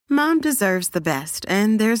Mom deserves the best,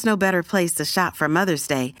 and there's no better place to shop for Mother's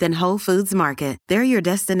Day than Whole Foods Market. They're your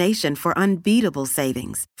destination for unbeatable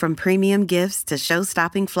savings, from premium gifts to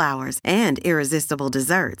show-stopping flowers and irresistible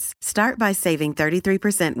desserts. Start by saving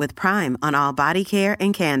 33% with Prime on all body care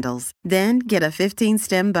and candles. Then get a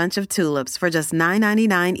 15-stem bunch of tulips for just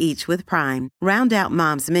 $9.99 each with Prime. Round out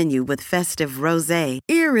Mom's menu with festive rosé,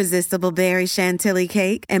 irresistible berry chantilly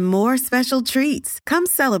cake, and more special treats. Come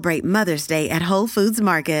celebrate Mother's Day at Whole Foods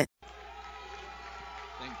Market.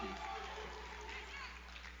 Thank you.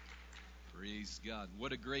 Praise God.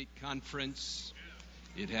 What a great conference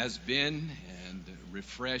it has been, and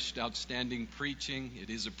refreshed, outstanding preaching. It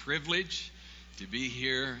is a privilege to be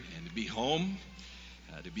here and to be home,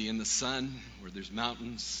 to be in the sun where there's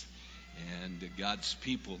mountains and God's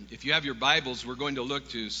people. If you have your Bibles, we're going to look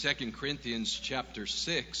to 2 Corinthians chapter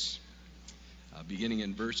 6, beginning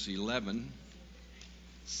in verse 11.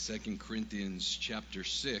 2 Corinthians chapter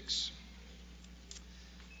 6.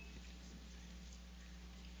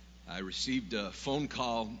 I received a phone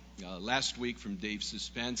call last week from Dave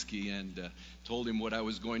Suspansky and told him what I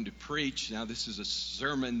was going to preach. Now, this is a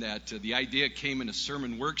sermon that the idea came in a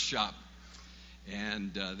sermon workshop,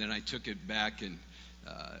 and then I took it back and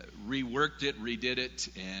reworked it, redid it,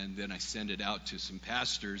 and then I sent it out to some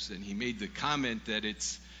pastors, and he made the comment that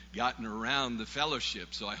it's gotten around the fellowship,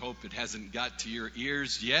 so I hope it hasn't got to your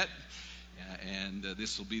ears yet, and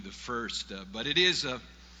this will be the first. But it is a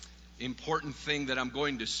important thing that I'm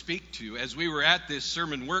going to speak to. As we were at this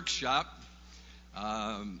sermon workshop,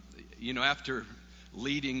 after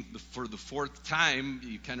leading for the fourth time,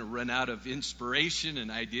 you kind of run out of inspiration and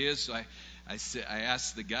ideas. So I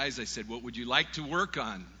asked the guys, I said, what would you like to work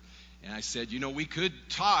on? And I said, we could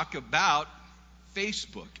talk about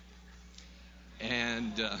Facebook.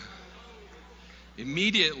 And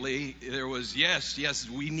immediately there was, yes,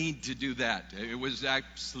 we need to do that. It was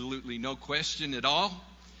absolutely no question at all.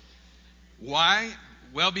 Why?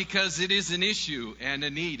 Well, because it is an issue and a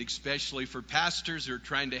need, especially for pastors who are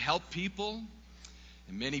trying to help people.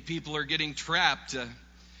 And many people are getting trapped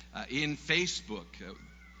in Facebook.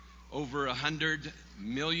 Over 100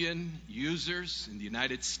 million users in the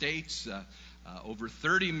United States, over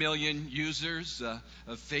 30 million users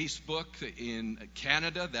of Facebook in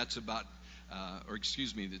Canada. That's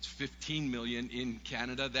that's 15 million in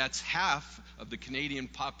Canada. That's half of the Canadian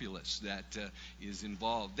populace that is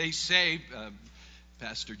involved. They say,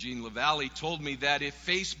 Pastor Gene LaValle told me that if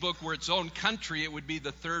Facebook were its own country, it would be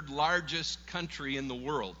the third largest country in the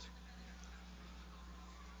world.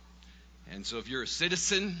 And so if you're a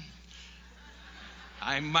citizen,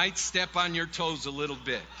 I might step on your toes a little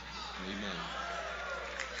bit. Amen.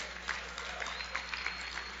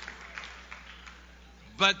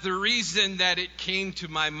 But the reason that it came to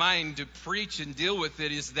my mind to preach and deal with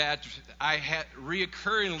it is that I had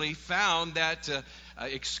reoccurringly found that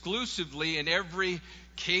exclusively in every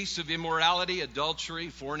case of immorality, adultery,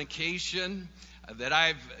 fornication that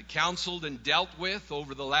I've counseled and dealt with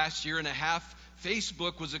over the last year and a half,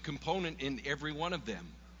 Facebook was a component in every one of them.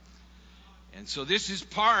 And so this is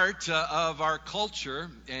part of our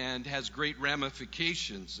culture and has great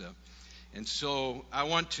ramifications. And so I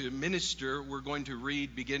want to minister. We're going to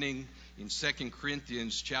read beginning in 2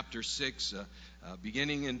 Corinthians chapter 6,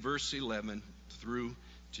 beginning in verse 11 through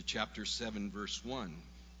to chapter 7, verse 1.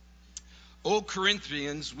 O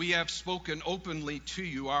Corinthians, we have spoken openly to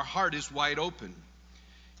you. Our heart is wide open.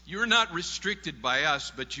 You are not restricted by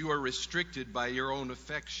us, but you are restricted by your own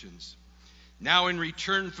affections. Now in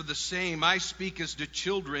return for the same, I speak as to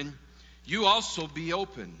children, you also be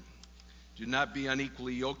open. Do not be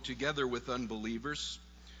unequally yoked together with unbelievers.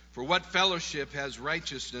 For what fellowship has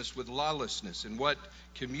righteousness with lawlessness? And what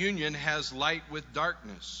communion has light with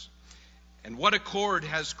darkness? And what accord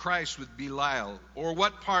has Christ with Belial? Or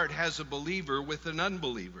what part has a believer with an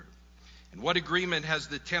unbeliever? And what agreement has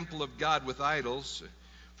the temple of God with idols?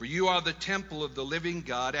 For you are the temple of the living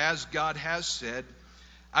God, as God has said,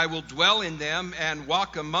 I will dwell in them and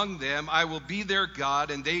walk among them. I will be their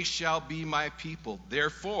God, and they shall be my people.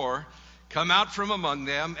 Therefore, come out from among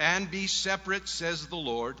them and be separate, says the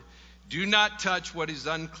Lord. Do not touch what is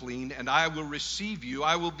unclean, and I will receive you.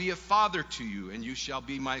 I will be a father to you, and you shall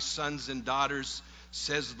be my sons and daughters,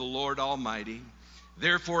 says the Lord Almighty.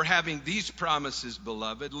 Therefore, having these promises,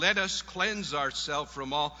 beloved, let us cleanse ourselves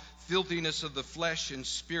from all filthiness of the flesh and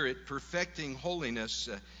spirit, perfecting holiness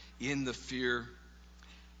in the fear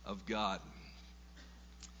of God.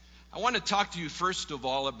 I want to talk to you first of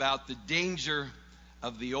all about the danger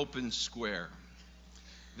of the open square.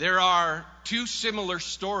 There are two similar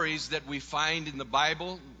stories that we find in the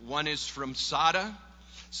Bible. One is from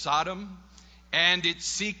Sodom, and its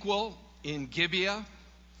sequel in Gibeah.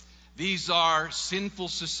 These are sinful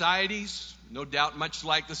societies, no doubt much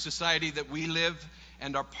like the society that we live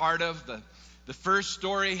and are part of. The first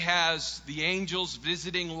story has the angels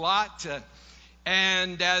visiting Lot,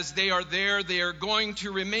 and as they are there, they are going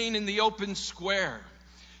to remain in the open square.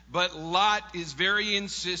 But Lot is very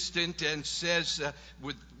insistent and says,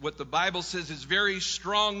 with what the Bible says is very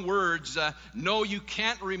strong words, no, you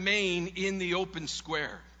can't remain in the open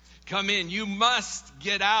square. Come in. You must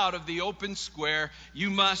get out of the open square. You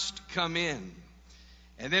must come in.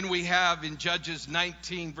 And then we have in Judges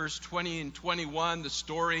 19, verse 20 and 21, the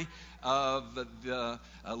story of the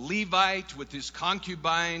Levite with his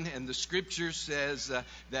concubine, and the scripture says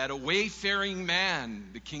that a wayfaring man,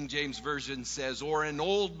 the King James Version says, or an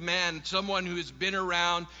old man, someone who has been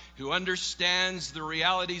around, who understands the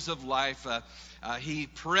realities of life, he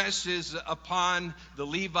presses upon the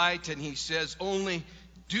Levite and he says, only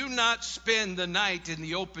do not spend the night in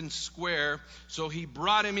the open square. So he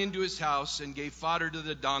brought him into his house and gave fodder to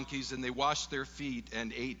the donkeys, and they washed their feet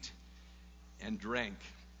and ate and drank.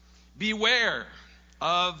 Beware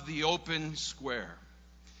of the open square.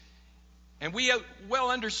 And we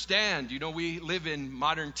well understand, we live in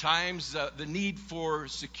modern times, the need for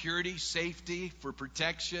security, safety, for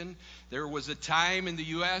protection. There was a time in the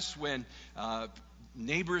U.S. when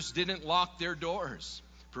neighbors didn't lock their doors.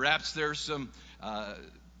 Perhaps there's some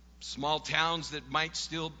small towns that might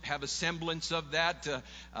still have a semblance of that.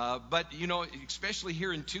 But, especially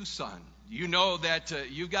here in Tucson, that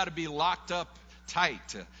you've got to be locked up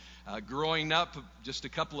tight. Growing up just a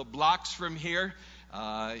couple of blocks from here,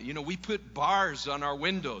 we put bars on our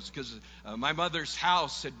windows because my mother's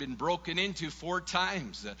house had been broken into 4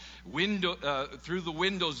 times. Through the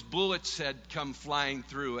windows, bullets had come flying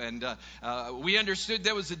through, and we understood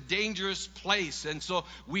that was a dangerous place. And so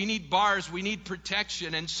we need bars, we need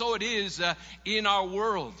protection, and so it is in our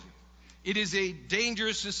world. It is a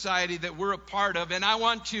dangerous society that we're a part of, and I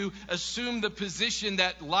want to assume the position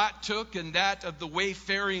that Lot took and that of the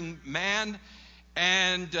wayfaring man,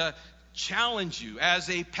 and challenge you as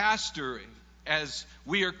a pastor, as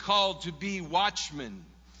we are called to be watchmen,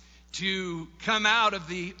 to come out of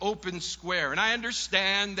the open square. And I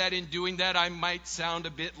understand that in doing that I might sound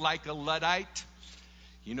a bit like a Luddite.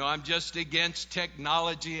 I'm just against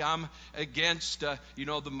technology. I'm against,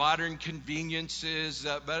 the modern conveniences.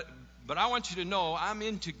 But I want you to know I'm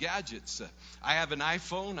into gadgets. I have an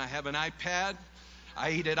iPhone. I have an iPad.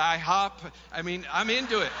 I eat at IHOP. I'm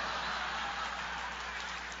into it.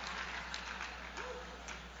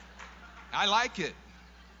 I like it.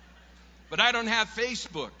 But I don't have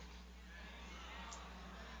Facebook.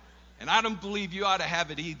 And I don't believe you ought to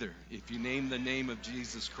have it either if you name the name of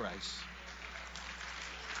Jesus Christ.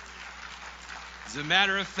 As a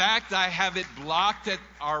matter of fact, I have it blocked at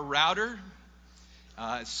our router.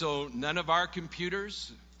 So none of our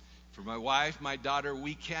computers, for my wife, my daughter,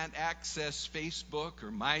 we can't access Facebook or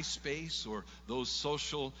MySpace or those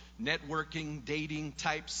social networking, dating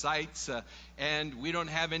type sites, and we don't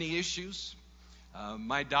have any issues.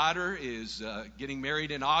 My daughter is getting married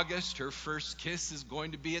in August. Her first kiss is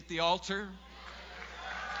going to be at the altar.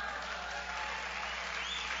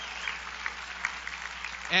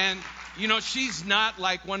 And, she's not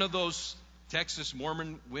like one of those Texas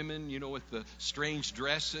Mormon women, with the strange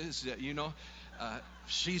dresses,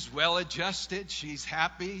 she's well adjusted, she's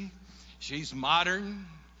happy, she's modern,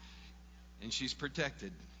 and she's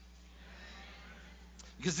protected.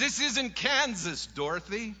 Because this isn't Kansas,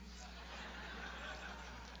 Dorothy.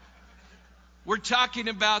 We're talking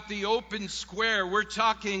about the open square. We're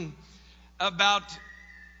talking about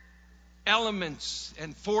elements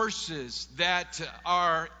and forces that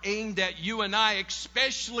are aimed at you and I,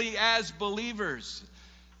 especially as believers.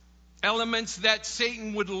 Elements that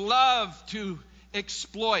Satan would love to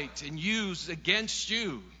exploit and use against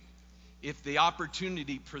you if the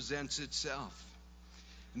opportunity presents itself.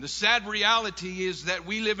 And the sad reality is that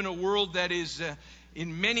we live in a world that is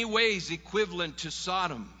in many ways equivalent to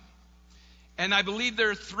Sodom. And I believe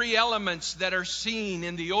there are 3 elements that are seen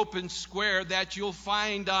in the open square that you'll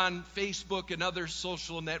find on Facebook and other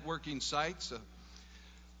social networking sites.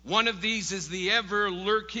 One of these is the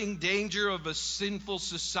ever-lurking danger of a sinful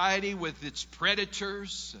society with its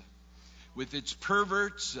predators, with its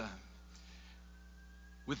perverts,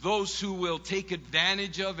 with those who will take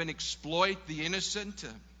advantage of and exploit the innocent.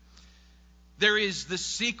 There is the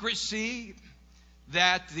secrecy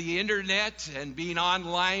that the internet and being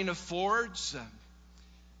online affords,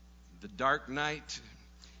 the dark night,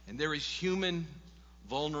 and there is human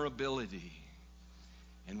vulnerability.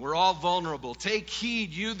 And we're all vulnerable. Take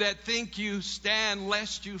heed, you that think you stand,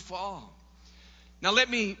 lest you fall. Now let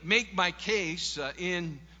me make my case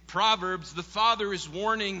in Proverbs, the father is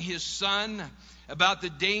warning his son about the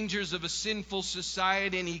dangers of a sinful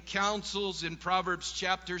society, and he counsels in Proverbs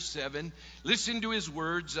chapter 7. Listen to his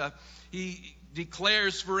words. He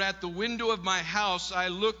declares, "For at the window of my house I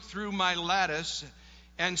looked through my lattice,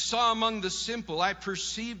 and saw among the simple, I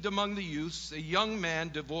perceived among the youths, a young man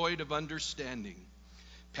devoid of understanding,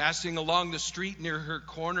 passing along the street near her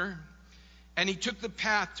corner. And he took the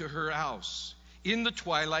path to her house in the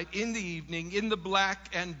twilight, in the evening, in the black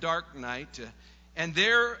and dark night. And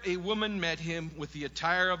there a woman met him with the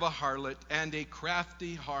attire of a harlot and a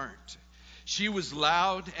crafty heart. She was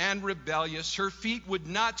loud and rebellious. Her feet would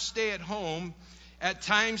not stay at home. At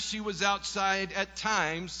times she was outside, at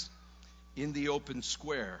times in the open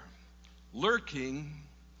square, lurking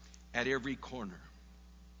at every corner."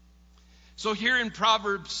 So here in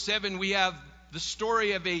Proverbs 7, we have the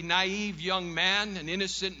story of a naive young man, an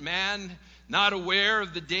innocent man, not aware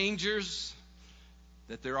of the dangers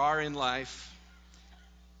that there are in life.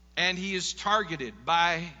 And he is targeted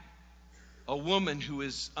by a woman who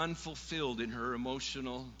is unfulfilled in her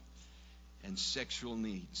emotional and sexual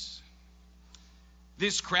needs.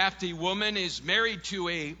 This crafty woman is married to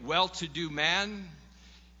a well-to-do man,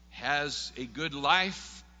 has a good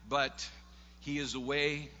life, but he is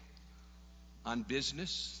away on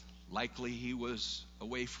business. Likely he was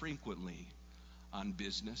away frequently on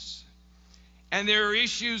business. And there are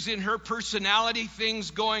issues in her personality,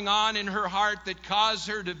 things going on in her heart that cause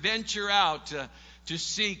her to venture out to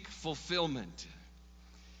seek fulfillment.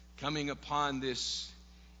 Coming upon this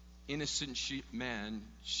innocent man,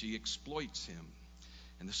 she exploits him.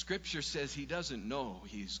 And the scripture says he doesn't know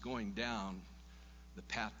he's going down the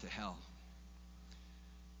path to hell.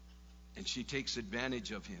 And she takes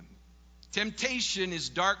advantage of him. Temptation is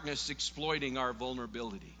darkness exploiting our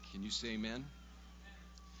vulnerability. Can you say amen?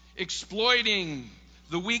 Exploiting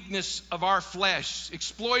the weakness of our flesh,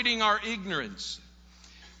 exploiting our ignorance.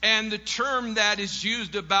 And the term that is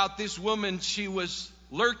used about this woman, she was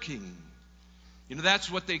lurking. You know,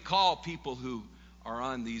 that's what they call people who are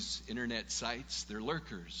on these internet sites. They're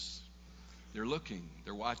lurkers. They're looking,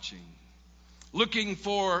 they're watching, looking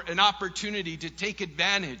for an opportunity to take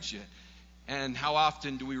advantage. And how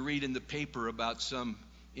often do we read in the paper about some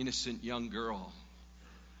innocent young girl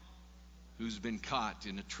who's been caught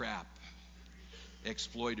in a trap,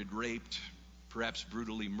 exploited, raped, perhaps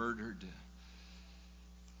brutally murdered,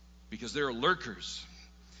 because there are lurkers.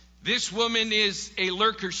 This woman is a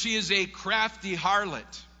lurker. She is a crafty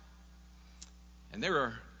harlot. And there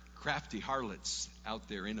are crafty harlots out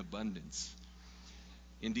there in abundance.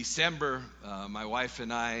 In December, my wife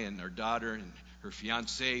and I and our daughter and her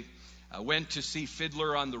fiancé went to see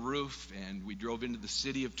Fiddler on the Roof, and we drove into the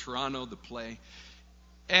city of Toronto to play.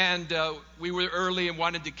 And we were early and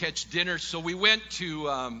wanted to catch dinner, so we went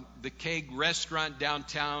to the Keg restaurant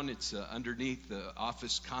downtown. It's underneath the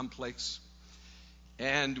office complex.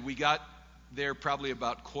 And we got there probably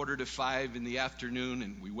about 4:45 in the afternoon,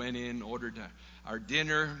 and we went in, ordered our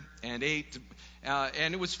dinner, and ate.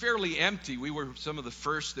 And it was fairly empty. We were some of the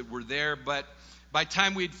first that were there, but by the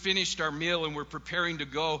time we had finished our meal and were preparing to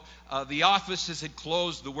go, the offices had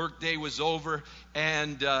closed, the workday was over,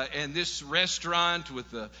 and this restaurant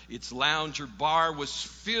with its lounge or bar was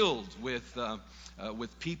filled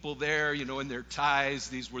with people there, you know, in their ties.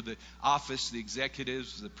 These were the office, the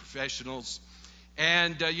executives, the professionals.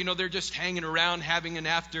 And, you know, they're just hanging around having an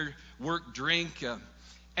after-work drink.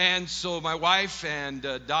 And so my wife and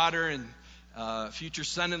daughter and future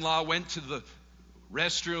son-in-law went to the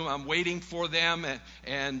restroom. I'm waiting for them,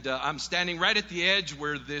 and I'm standing right at the edge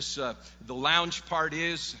where the lounge part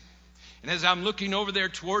is. And as I'm looking over there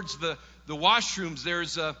towards the washrooms,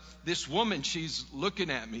 there's this woman. She's looking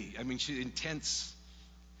at me. I mean, she's intense,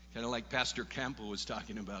 kind of like Pastor Campbell was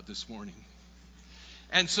talking about this morning.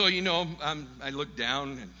 And so, you know, I look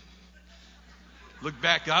down and look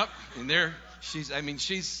back up, and there she's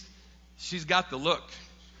got the look.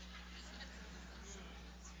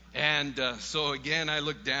 And so again, I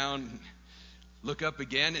look down, look up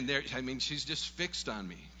again, and there, she's just fixed on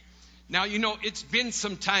me. Now, you know, it's been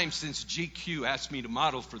some time since GQ asked me to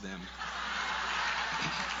model for them.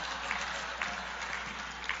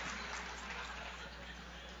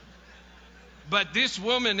 But this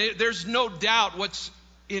woman, there's no doubt what's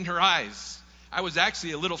in her eyes. I was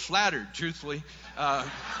actually a little flattered, truthfully.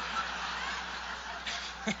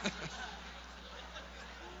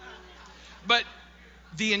 But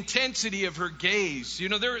the intensity of her gaze, you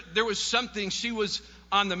know, there was something. She was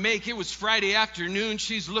on the make. It was Friday afternoon.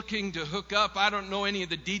 She's looking to hook up. I don't know any of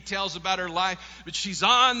the details about her life, but she's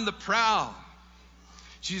on the prowl.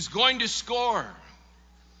 She's going to score.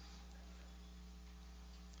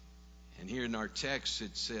 And here in our text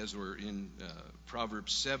it says, we're in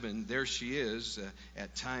Proverbs 7, there she is.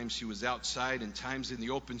 At times she was outside and times in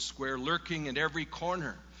the open square, lurking at every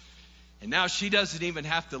corner. And now she doesn't even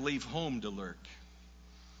have to leave home to lurk.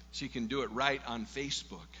 She can do it right on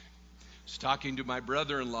Facebook. I was talking to my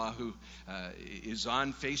brother-in-law who is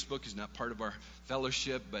on Facebook. He's not part of our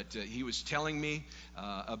fellowship, but he was telling me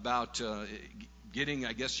about getting,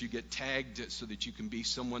 I guess you get tagged so that you can be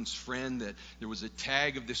someone's friend. That there was a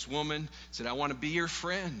tag of this woman, said, I want to be your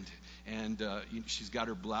friend. And she's got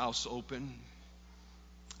her blouse open.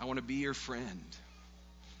 I want to be your friend.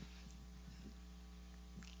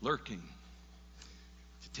 Lurking,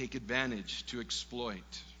 to take advantage, to exploit.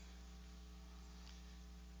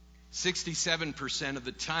 67% of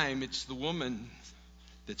the time, it's the woman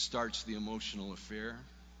that starts the emotional affair.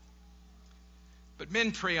 But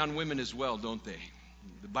men prey on women as well, don't they?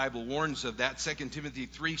 The Bible warns of that. 2 Timothy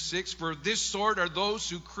 3:6, for this sort are those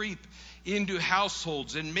who creep into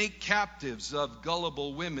households and make captives of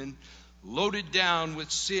gullible women, loaded down with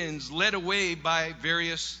sins, led away by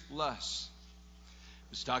various lusts.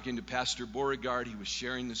 I was talking to Pastor Beauregard. He was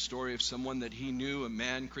sharing the story of someone that he knew, a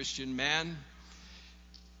man, Christian man,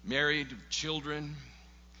 married, with children,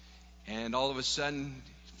 and all of a sudden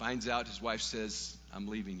he finds out his wife says, I'm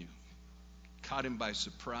leaving you. Caught him by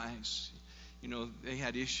surprise. You know, they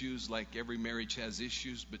had issues like every marriage has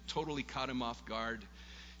issues, but totally caught him off guard.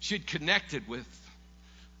 She had connected with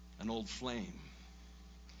an old flame.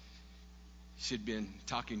 She'd been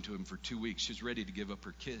talking to him for 2 weeks. She's ready to give up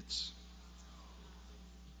her kids.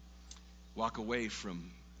 Walk away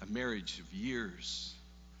from a marriage of years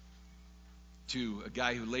to a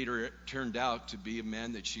guy who later turned out to be a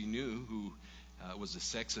man that she knew who was a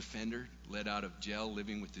sex offender, let out of jail,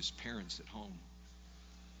 living with his parents at home.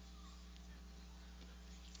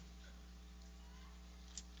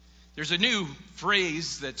 There's a new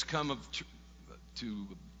phrase that's come to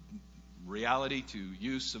reality, to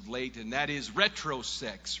use of late, and that is retro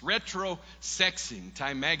sex, retro sexing.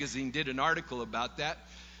 Time magazine did an article about that.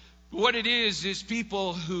 What it is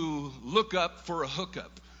people who look up for a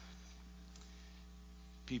hookup.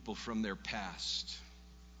 People from their past.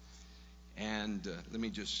 And let me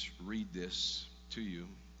just read this to you.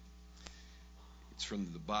 It's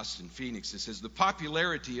from the Boston Phoenix. It says, the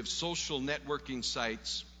popularity of social networking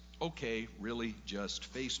sites, okay, really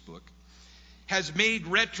just Facebook, has made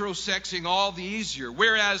retrosexing all the easier.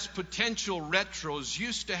 Whereas potential retros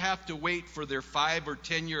used to have to wait for their 5 or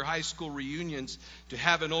 10-year high school reunions to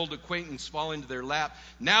have an old acquaintance fall into their lap,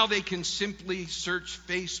 now they can simply search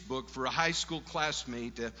Facebook for a high school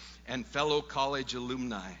classmate and fellow college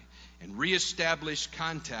alumni and reestablish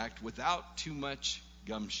contact without too much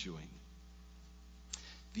gumshoeing.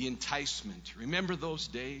 The enticement. Remember those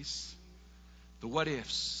days? The what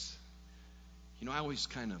ifs. You know, I always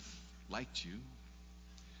kind of liked you.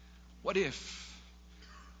 What if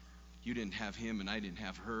you didn't have him and I didn't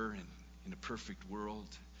have her, and in a perfect world?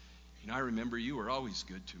 You know, I remember you were always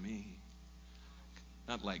good to me.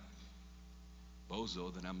 Not like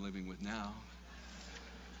Bozo that I'm living with now.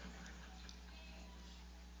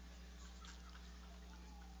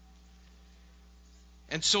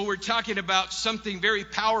 And so we're talking about something very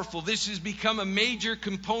powerful. This has become a major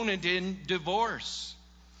component in divorce.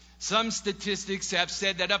 Some statistics have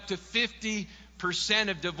said that up to 50%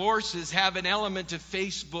 of divorces have an element of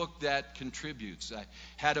Facebook that contributes. I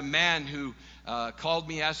had a man who called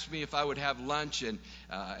me, asked me if I would have lunch, and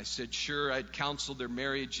I said sure. I'd counseled their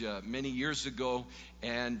marriage many years ago,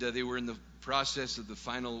 and they were in the process of the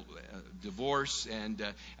final divorce, and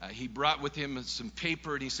he brought with him some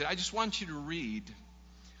paper, and he said, I just want you to read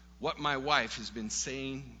what my wife has been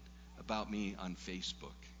saying about me on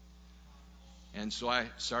Facebook. And so I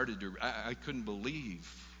started to, I couldn't believe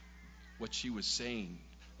what she was saying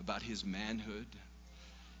about his manhood.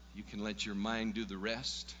 You can let your mind do the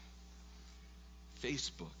rest.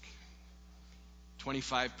 Facebook.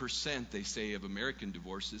 25%, they say, of American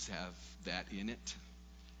divorces have that in it.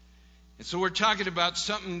 And so we're talking about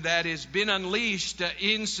something that has been unleashed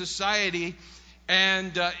in society,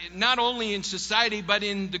 and not only in society, but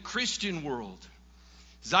in the Christian world.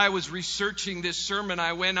 As I was researching this sermon,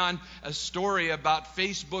 I went on a story about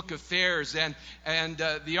Facebook affairs, and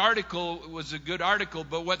the article was a good article,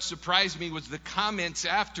 but what surprised me was the comments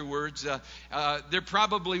afterwards. There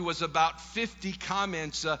probably was about 50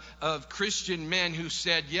 comments of Christian men who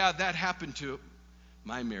said, yeah, that happened to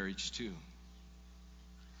my marriage too.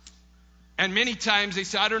 And many times they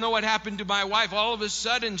say, I don't know what happened to my wife. All of a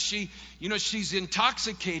sudden she's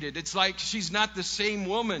intoxicated. It's like she's not the same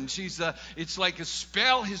woman. It's like a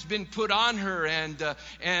spell has been put on her, and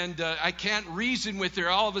I can't reason with her.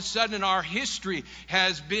 All of a sudden our history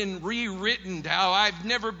has been rewritten. How I've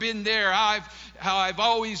never been there. How I've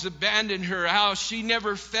always abandoned her. How she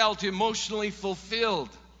never felt emotionally fulfilled.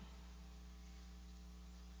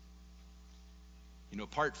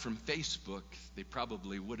 Apart from Facebook, they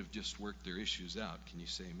probably would have just worked their issues out. Can you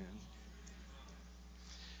say amen?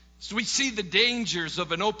 So we see the dangers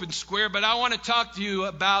of an open square, but I want to talk to you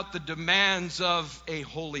about the demands of a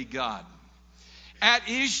holy God. At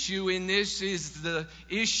issue in this is the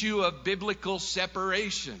issue of biblical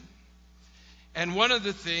separation. And one of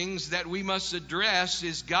the things that we must address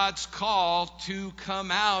is God's call to come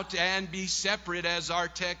out and be separate, as our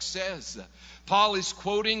text says. Paul is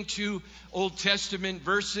quoting two Old Testament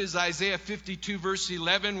verses, Isaiah 52 verse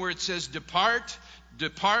 11, where it says, Depart,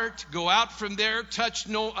 depart, go out from there, touch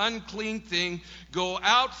no unclean thing, go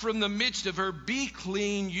out from the midst of her, be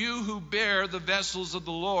clean, you who bear the vessels of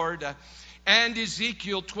the Lord. And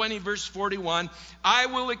Ezekiel 20 verse 41, I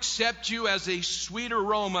will accept you as a sweet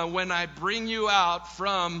aroma when I bring you out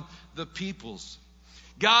from the peoples.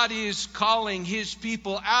 God is calling His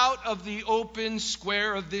people out of the open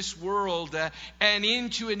square of this world and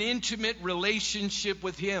into an intimate relationship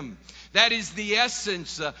with Him. That is the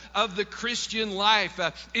essence of the Christian life,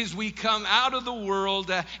 is we come out of the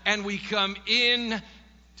world and we come in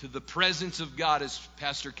to the presence of God, as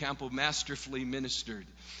Pastor Campbell masterfully ministered.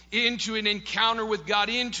 Into an encounter with God,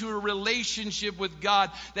 into a relationship with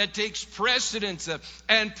God that takes precedence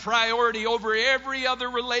and priority over every other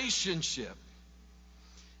relationship.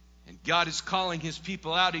 And God is calling His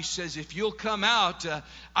people out. He says, if you'll come out,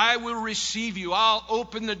 I will receive you. I'll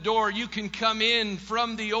open the door. You can come in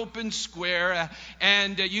from the open square,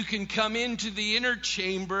 and you can come into the inner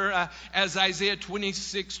chamber, as Isaiah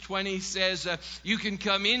 26:20 says. You can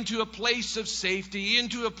come into a place of safety,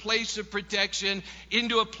 into a place of protection,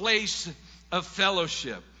 into a place of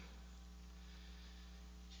fellowship.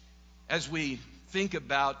 As we think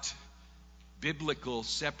about biblical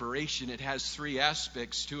separation, it has three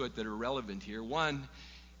aspects to it that are relevant here. One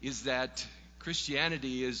is that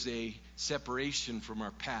Christianity is a separation from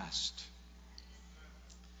our past.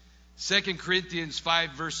 2 Corinthians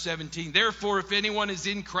 5 verse 17, therefore if anyone is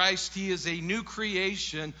in Christ, he is a new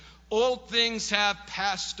creation. Old things have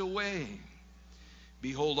passed away.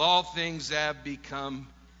 Behold, all things have become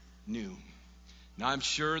new. Now I'm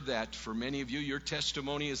sure that for many of you, your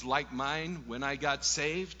testimony is like mine. When I got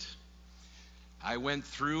saved, I went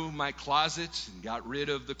through my closets and got rid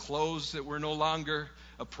of the clothes that were no longer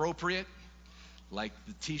appropriate, like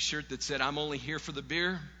the t-shirt that said, I'm only here for the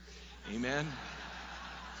beer. Amen.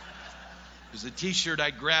 It was a t-shirt I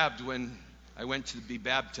grabbed when I went to be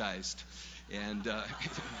baptized, and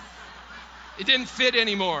it didn't fit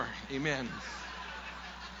anymore. Amen.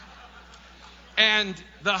 And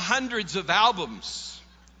the hundreds of albums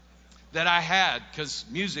that I had, because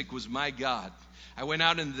music was my God. I went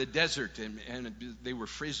out into the desert, and they were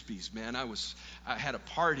Frisbees, man. I had a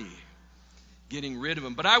party getting rid of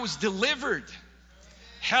them. But I was delivered,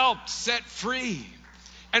 helped, set free.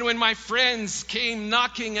 And when my friends came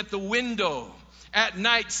knocking at the window at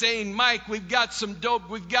night saying, Mike, we've got some dope,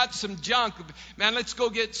 we've got some junk, man, let's go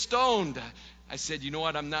get stoned. I said, you know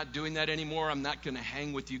what, I'm not doing that anymore. I'm not going to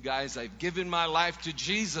hang with you guys. I've given my life to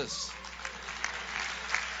Jesus.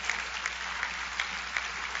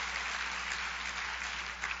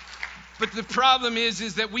 But the problem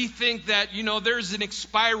is that we think that, there's an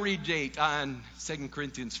expiry date on 2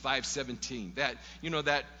 Corinthians 5:17. That,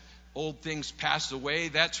 that old things pass away.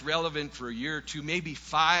 That's relevant for a year or two, maybe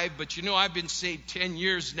 5. But, I've been saved 10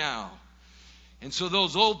 years now. And so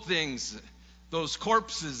those old things, those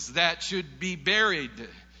corpses that should be buried,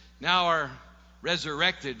 now are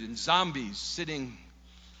resurrected and zombies sitting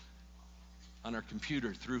on our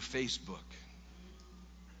computer through Facebook.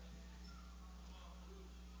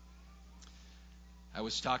 I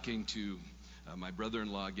was talking to my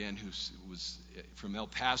brother-in-law again, who was from El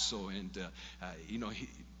Paso, and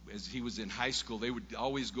as he was in high school, they would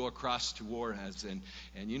always go across to Juarez, and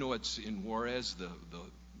what's in Juarez, the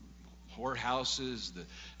whorehouses, the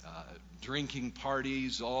drinking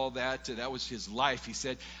parties, all that. That was his life. He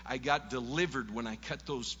said, I got delivered when I cut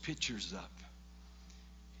those pictures up.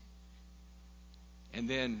 And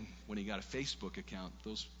then when he got a Facebook account,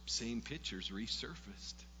 those same pictures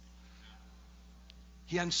resurfaced.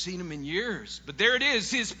 He hadn't seen him in years. But there it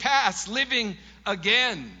is, his past, living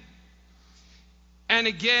again. And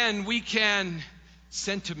again, we can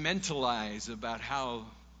sentimentalize about how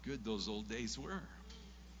good those old days were.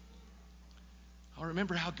 I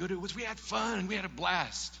remember how good it was. We had fun. We had a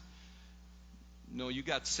blast. No, you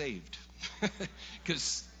got saved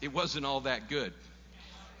because it wasn't all that good.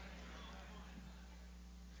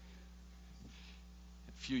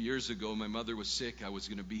 A few years ago, my mother was sick. I was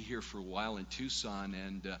going to be here for a while in Tucson,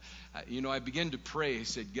 and I began to pray. I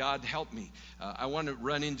said, God, help me. I want to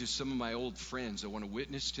run into some of my old friends. I want to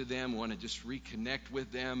witness to them. I want to just reconnect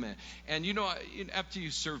with them. And after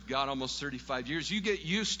you serve God almost 35 years, you get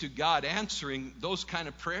used to God answering those kind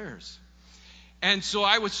of prayers. And so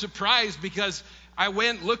I was surprised because I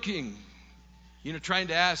went looking, trying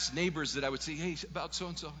to ask neighbors that I would say, hey, about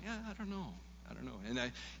so-and-so. Yeah, I don't know. And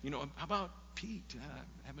how about Pete?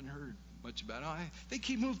 I haven't heard much about him. I think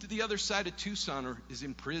he moved to the other side of Tucson or is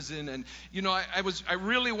in prison. And, I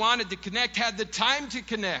really wanted to connect, had the time to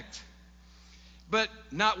connect. But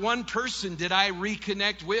not one person did I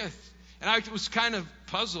reconnect with. And I was kind of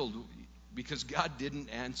puzzled because God didn't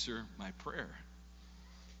answer my prayer.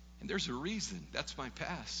 And there's a reason. That's my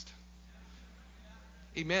past.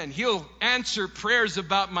 Amen. He'll answer prayers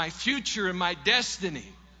about my future and my destiny.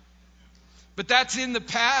 But that's in the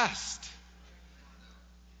past.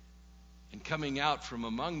 And coming out from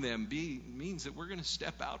among them means that we're going to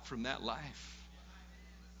step out from that life.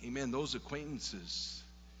 Amen. Those acquaintances.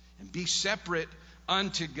 And be separate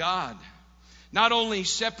unto God. Not only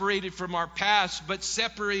separated from our past, but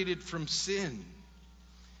separated from sin.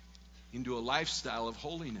 Into a lifestyle of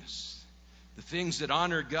holiness. The things that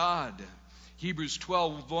honor God. Hebrews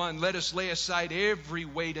 12:1, let us lay aside every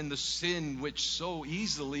weight and the sin which so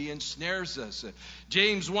easily ensnares us.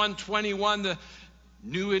 James 1:21, the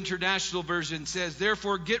New International Version says,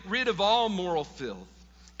 therefore get rid of all moral filth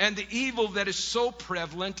and the evil that is so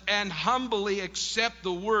prevalent, and humbly accept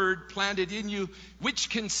the word planted in you, which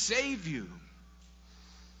can save you.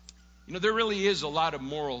 There really is a lot of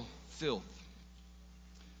moral filth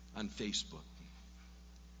on Facebook.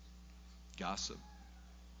 Gossip.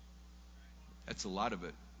 That's a lot of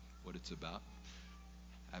it, what it's about.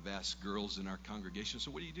 I've asked girls in our congregation, so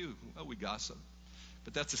what do? Well, we gossip.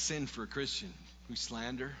 But that's a sin for a Christian. We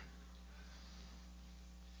slander.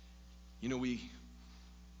 We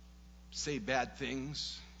say bad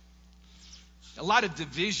things. A lot of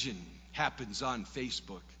division happens on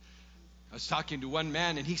Facebook. I was talking to one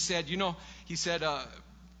man, and he said,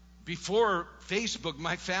 before Facebook,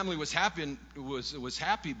 my family was happy,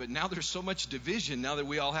 but now there's so much division now that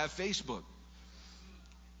we all have Facebook.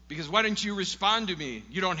 Because why don't you respond to me?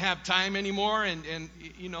 You don't have time anymore, and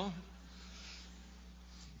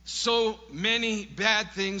so many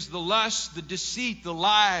bad things, the lust, the deceit, the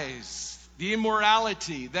lies, the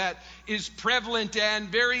immorality that is prevalent and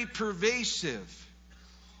very pervasive.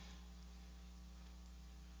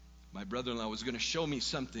 My brother-in-law was going to show me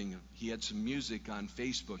something. He had some music on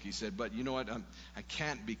Facebook. He said, but you know what? I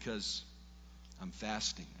can't because I'm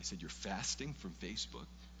fasting. I said, you're fasting from Facebook?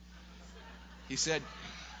 He said,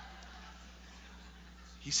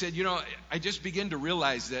 I just began to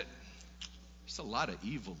realize that there's a lot of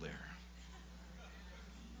evil there.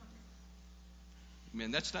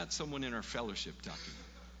 Man, that's not someone in our fellowship talking.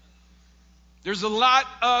 There's a lot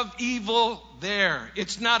of evil there.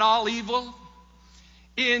 It's not all evil.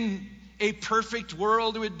 In a perfect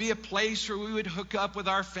world, it would be a place where we would hook up with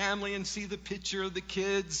our family and see the picture of the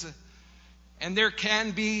kids. And there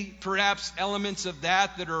can be perhaps elements of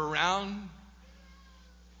that are around.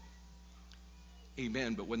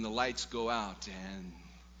 Amen. But when the lights go out and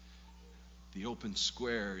the open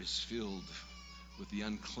square is filled with the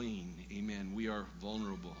unclean, amen, we are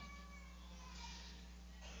vulnerable.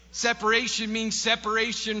 Separation means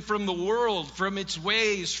separation from the world, from its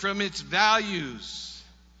ways, from its values.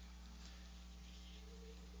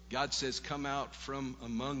 God says, come out from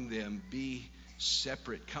among them, be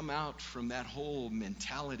separate. Come out from that whole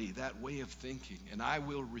mentality, that way of thinking, and I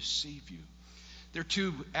will receive you. There are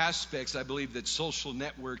two aspects, I believe, that social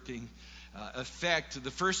networking affect.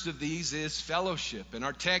 The first of these is fellowship. And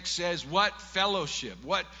our text says, what fellowship?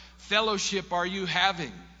 What fellowship are you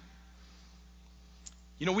having?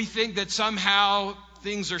 We think that somehow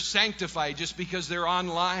things are sanctified just because they're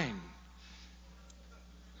online.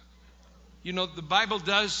 The Bible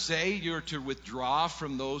does say you're to withdraw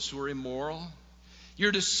from those who are immoral.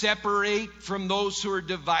 You're to separate from those who are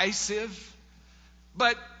divisive.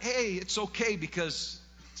 But, hey, it's okay because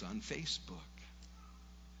it's on Facebook.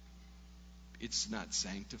 It's not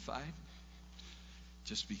sanctified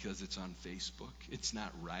just because it's on Facebook. It's not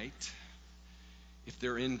right. If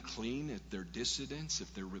they're unclean, if they're dissidents,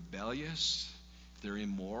 if they're rebellious, if they're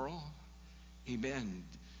immoral, amen,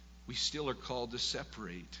 we still are called to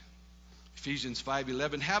separate. Ephesians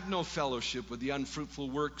 5:11, have no fellowship with the unfruitful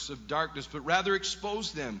works of darkness, but rather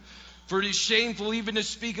expose them. For it is shameful even to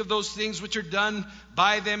speak of those things which are done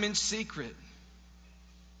by them in secret.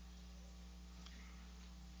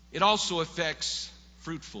 It also affects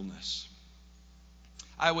fruitfulness.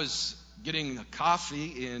 I was getting a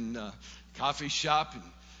coffee in a coffee shop in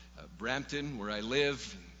Brampton, where I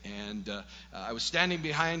live, and I was standing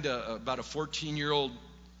behind about a 14-year-old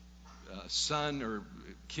son or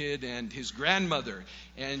kid and his grandmother.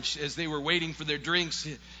 And as they were waiting for their drinks,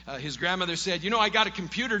 his grandmother said, I got a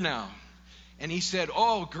computer now. And he said,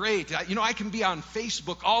 oh, great. I can be on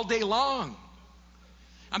Facebook all day long.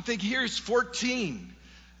 I'm thinking, here's 14.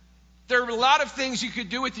 There are a lot of things you could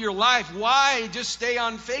do with your life. Why just stay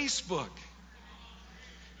on Facebook?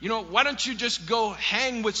 Why don't you just go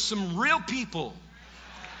hang with some real people?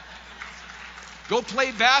 Go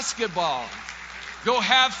play basketball. Go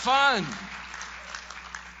have fun.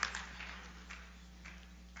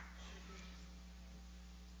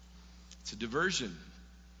 It's a diversion.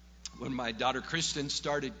 When my daughter Kristen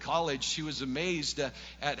started college, she was amazed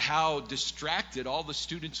at how distracted all the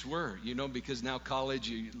students were, because now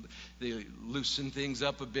college, they loosen things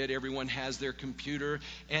up a bit. Everyone has their computer,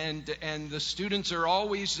 and the students are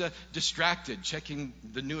always distracted, checking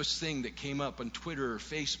the newest thing that came up on Twitter or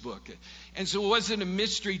Facebook. And so it wasn't a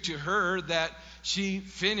mystery to her that she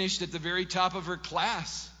finished at the very top of her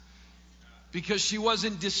class, because she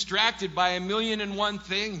wasn't distracted by 1,000,001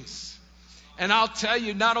 things. And I'll tell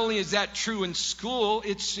you, not only is that true in school,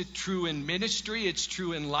 it's true in ministry, it's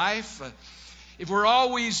true in life. If we're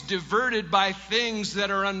always diverted by things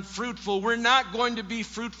that are unfruitful, we're not going to be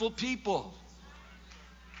fruitful people.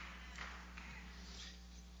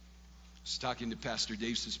 I was talking to Pastor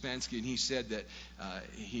Dave Suspansky, and he said that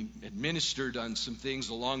he administered on some things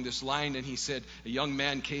along this line, and he said a young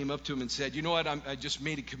man came up to him and said, I just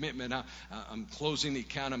made a commitment. I'm closing the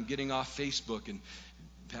account. I'm getting off Facebook. And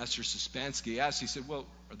Pastor Suspansky asked, he said, well,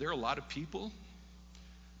 are there a lot of people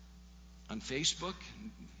on Facebook?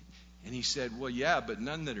 And he said, well, yeah, but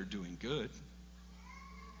none that are doing good.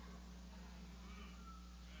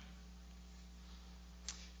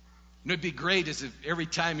 It'd be great as if every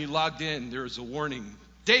time you logged in, there was a warning.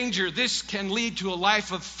 Danger, this can lead to a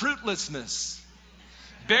life of fruitlessness,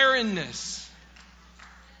 barrenness,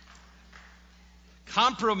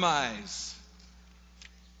 compromise.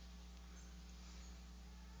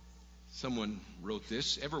 Someone wrote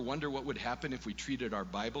this. Ever wonder what would happen if we treated our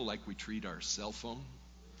Bible like we treat our cell phone?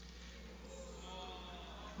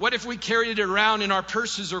 What if we carried it around in our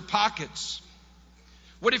purses or pockets?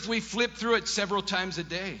 What if we flipped through it several times a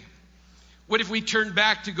day? What if we turned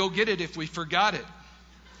back to go get it if we forgot it?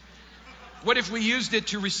 What if we used it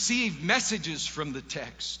to receive messages from the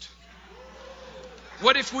text?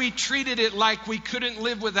 What if we treated it like we couldn't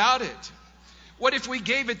live without it? What if we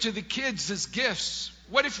gave it to the kids as gifts?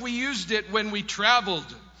 What if we used it when we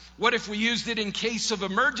traveled? What if we used it in case of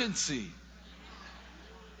emergency?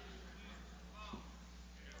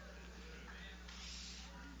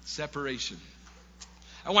 Separation.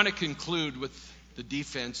 I want to conclude with the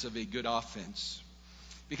defense of a good offense.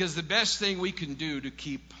 Because the best thing we can do to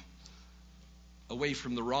keep away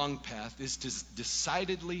from the wrong path is to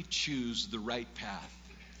decidedly choose the right path.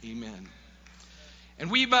 Amen.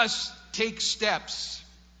 And we must take steps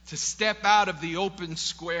to step out of the open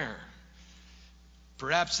square.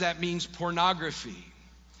 Perhaps that means pornography.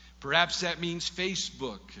 Perhaps that means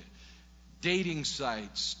Facebook, dating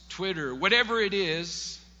sites, Twitter, whatever it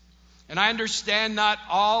is. And I understand not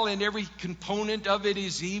all and every component of it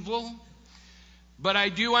is evil. But I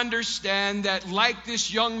do understand that, like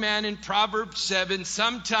this young man in Proverbs 7,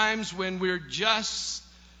 sometimes when we're just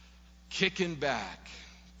kicking back,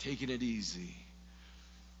 taking it easy,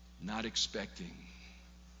 not expecting,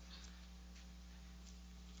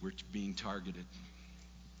 we're being targeted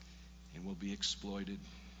and we'll be exploited.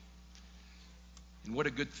 And what a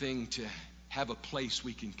good thing to have a place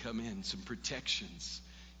we can come in, some protections.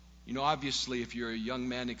 Obviously, if you're a young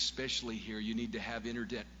man, especially here, you need to have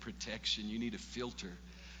internet protection. You need a filter.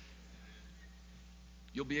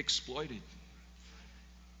 You'll be exploited.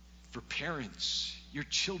 For parents, your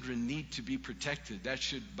children need to be protected. That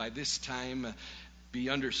should, by this time, be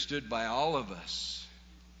understood by all of us.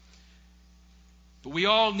 But we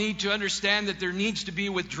all need to understand that there needs to be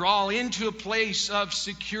withdrawal into a place of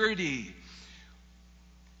security,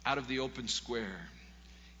 out of the open square,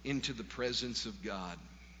 into the presence of God.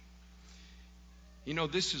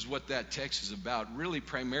 This is what that text is about, really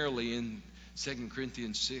primarily in 2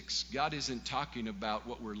 Corinthians 6. God isn't talking about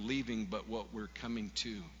what we're leaving, but what we're coming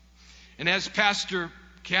to. And as Pastor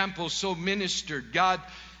Campbell so ministered, God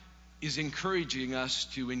is encouraging us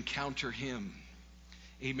to encounter Him.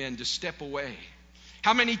 Amen. To step away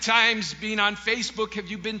How many times being on Facebook have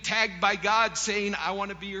you been tagged by God saying, I want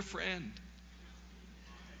to be your friend?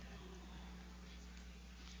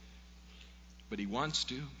 But He wants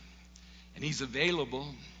to, and He's available,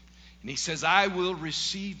 and He says, I will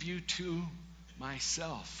receive you to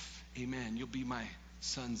myself. Amen. You'll be my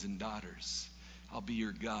sons and daughters. I'll be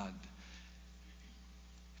your God.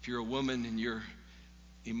 If you're a woman and you're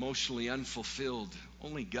emotionally unfulfilled,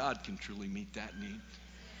 only God can truly meet that need.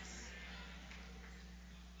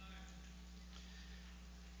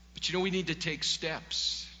 But you know, we need to take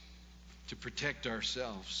steps to protect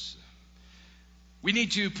ourselves. We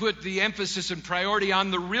need to put the emphasis and priority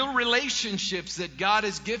on the real relationships that God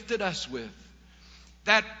has gifted us with.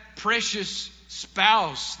 That precious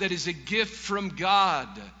spouse that is a gift from God.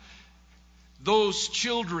 Those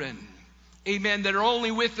children, amen, that are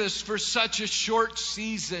only with us for such a short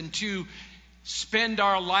season, to spend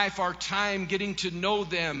our life, our time getting to know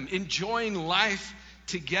them, enjoying life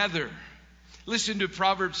together. Listen to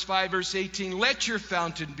Proverbs 5 verse 18. Let your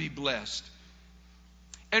fountain be blessed,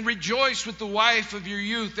 and rejoice with the wife of your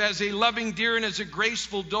youth, as a loving deer and as a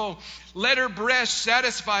graceful doe. Let her breast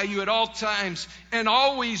satisfy you at all times, and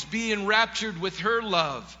always be enraptured with her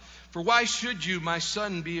love. For why should you, my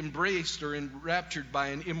son, be embraced or enraptured by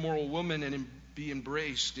an immoral woman, and be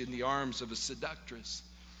embraced in the arms of a seductress?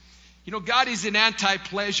 You know, God is an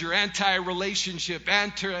anti-pleasure, anti-relationship,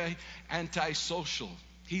 anti-social.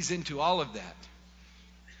 He's into all of that.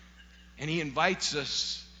 And He invites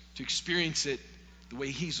us to experience it the way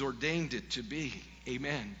He's ordained it to be.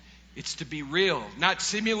 Amen. It's to be real, not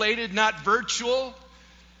simulated, not virtual,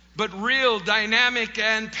 but real, dynamic,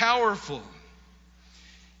 and powerful.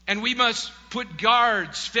 And we must put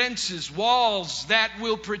guards, fences, walls that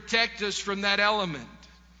will protect us from that element.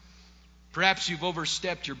 Perhaps you've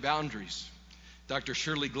overstepped your boundaries. Dr.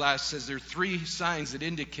 Shirley Glass says there are 3 signs that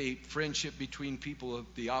indicate friendship between people of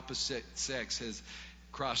the opposite sex has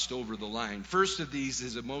crossed over the line. First of these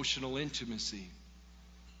is emotional intimacy.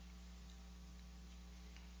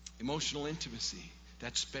 Emotional intimacy,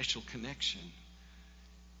 that special connection.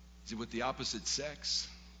 Is it with the opposite sex?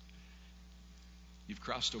 You've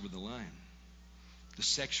crossed over the line. The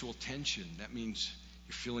sexual tension, that means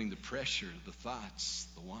you're feeling the pressure, the thoughts,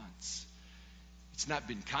 the wants. It's not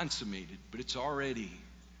been consummated, but it's already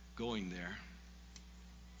going there.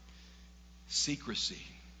 Secrecy.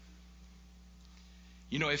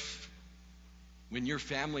 You know, when your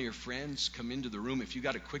family or friends come into the room, if you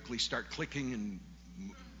got to quickly start clicking and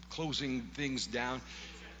closing things down,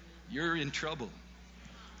 you're in trouble.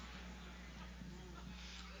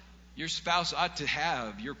 Your spouse ought to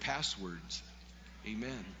have your passwords.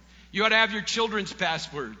 Amen. You ought to have your children's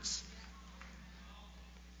passwords.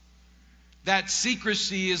 That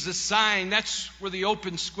secrecy is a sign. That's where the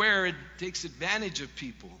open square, it takes advantage of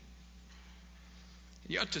people.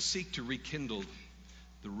 You ought to seek to rekindle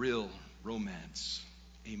the real romance.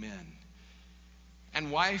 Amen.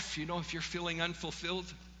 And wife, you know, if you're feeling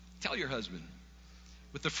unfulfilled, tell your husband.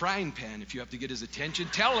 With the frying pan, if you have to get his attention,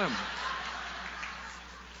 tell him.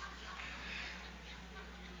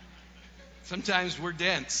 Sometimes we're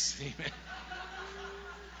dense. Amen.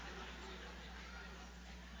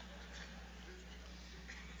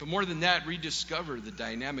 But more than that, rediscover the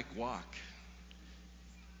dynamic walk.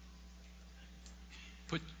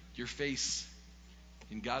 Put your face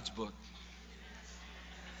in God's book.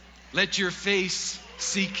 Let your face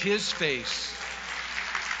seek His face.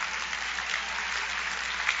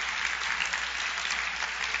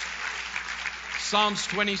 Psalms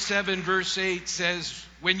 27 verse 8 says,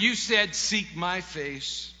 when you said, seek my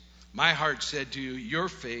face, my heart said to you, your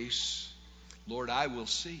face, Lord, I will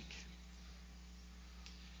seek.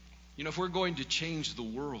 You know, if we're going to change the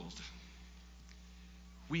world,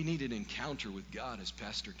 we need an encounter with God, as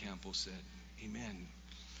Pastor Campo said. Amen.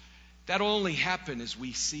 That'll only happen as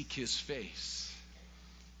we seek His face.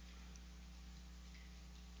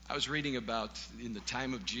 I was reading about, in the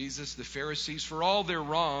time of Jesus, the Pharisees, for all their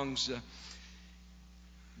wrongs,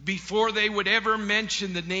 before they would ever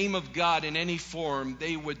mention the name of God in any form,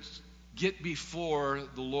 they would get before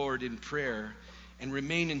the Lord in prayer and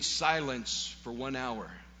remain in silence for 1 hour.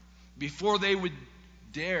 Before they would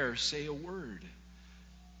dare say a word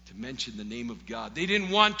to mention the name of God. They didn't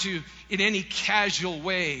want to, in any casual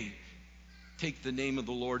way, take the name of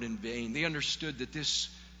the Lord in vain. They understood that this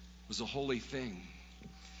was a holy thing.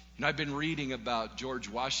 And I've been reading about George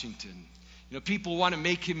Washington. You know, people want to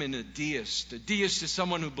make him a deist. A deist is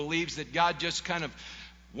someone who believes that God just kind of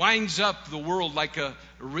winds up the world like a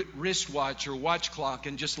wristwatch or watch clock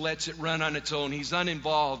and just lets it run on its own. He's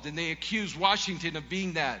uninvolved. And they accuse Washington of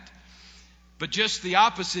being that. But just the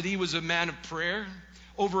opposite. He was a man of prayer,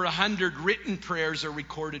 Over 100 written prayers are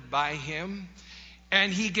recorded by him.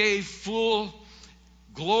 And he gave full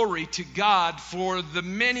glory to God for the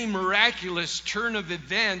many miraculous turn of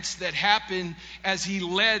events that happened as he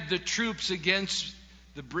led the troops against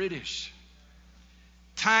the British.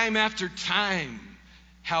 Time after time,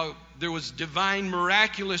 how there was divine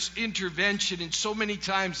miraculous intervention, and so many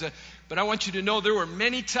times. But I want you to know there were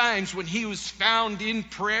many times when he was found in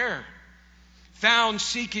prayer, found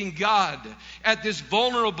seeking God at this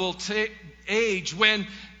vulnerable age when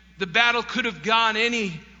the battle could have gone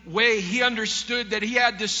any way. He understood that he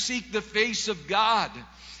had to seek the face of God.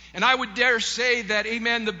 And I would dare say that,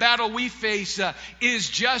 amen, the battle we face is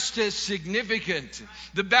just as significant.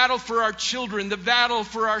 The battle for our children, the battle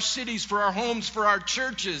for our cities, for our homes, for our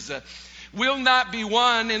churches will not be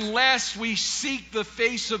won unless we seek the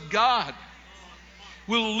face of God.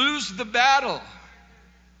 We'll lose the battle.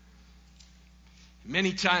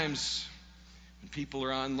 Many times when people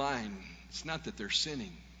are online, it's not that they're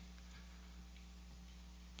sinning,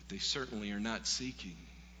 but they certainly are not seeking.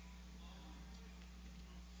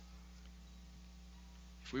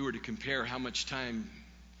 If we were to compare how much time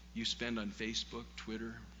you spend on Facebook,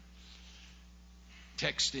 Twitter,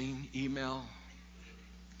 texting, email,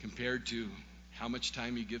 compared to how much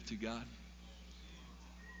time you give to God.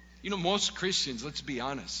 You know, most Christians, let's be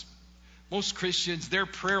honest, most Christians, their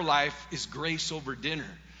prayer life is grace over dinner.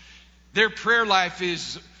 Their prayer life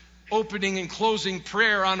is opening and closing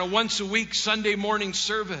prayer on a once-a-week Sunday morning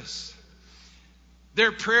service.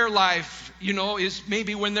 Their prayer life, you know, is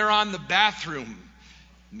maybe when they're on the bathroom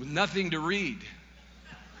with nothing to read.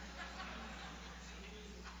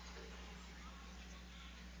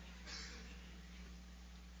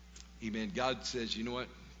 Amen. God says, you know what?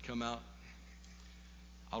 Come out.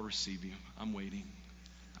 I'll receive you. I'm waiting.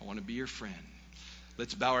 I want to be your friend.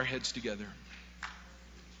 Let's bow our heads together.